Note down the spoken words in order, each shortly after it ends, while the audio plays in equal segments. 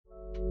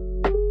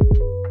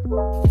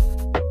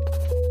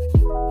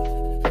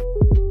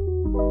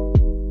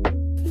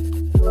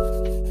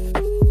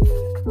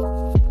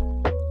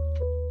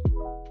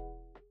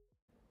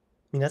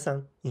さ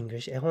ん、イングリ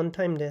ッシュ絵本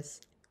タイムです。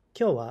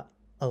今日は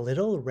A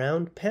Little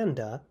Round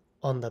Panda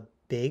on the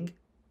Big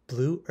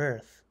Blue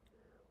Earth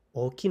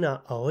大き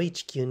な青い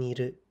地球にい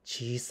る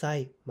小さ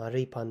い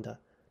丸いパンダ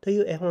と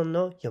いう絵本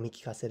の読み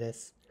聞かせで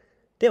す。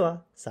で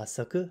は、早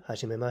速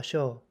始めまし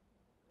ょ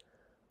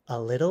う。A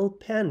Little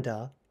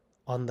Panda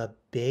on the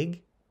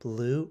Big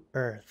Blue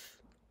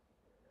Earth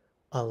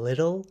A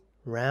Little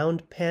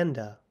Round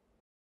Panda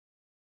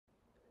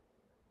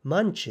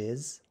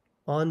munches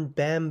on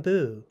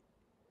bamboo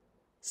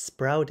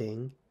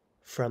sprouting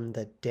from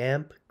the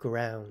damp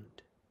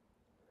ground,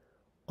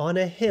 on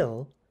a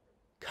hill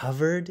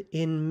covered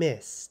in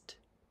mist,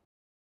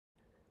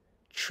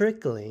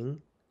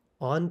 trickling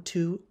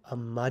onto a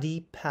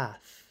muddy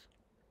path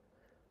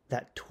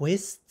that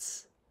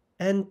twists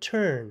and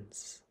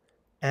turns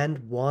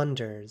and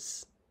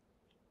wanders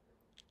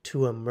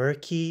to a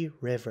murky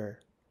river,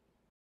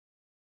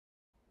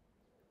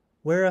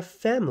 where a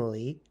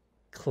family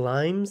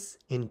climbs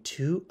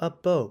into a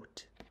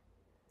boat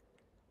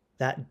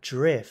that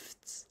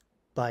drifts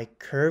by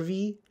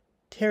curvy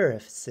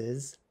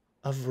terraces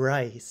of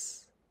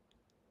rice,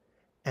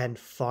 and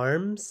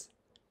farms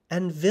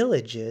and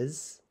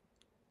villages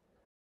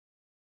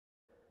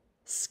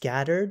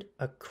scattered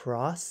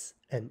across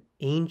an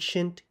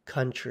ancient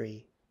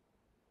country,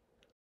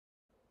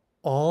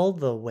 all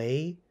the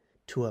way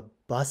to a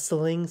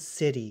bustling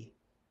city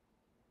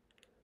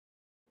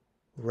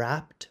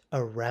wrapped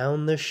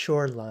around the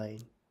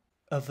shoreline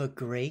of a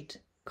great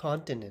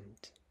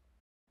continent,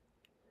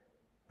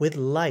 with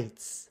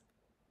lights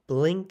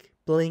blink,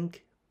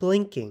 blink,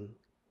 blinking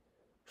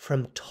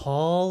from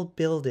tall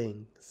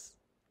buildings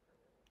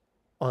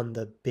on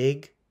the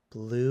big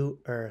blue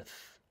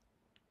earth,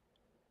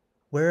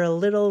 where a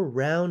little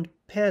round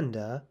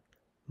panda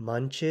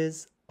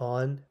munches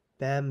on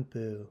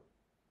bamboo.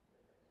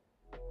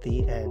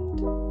 The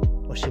end.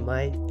 おし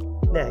まい。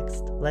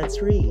Next,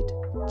 let's read.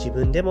 自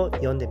分でも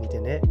読んでみて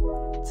ね。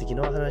次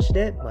の話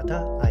でま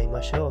た会い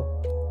まし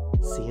ょう。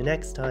See you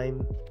next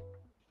time.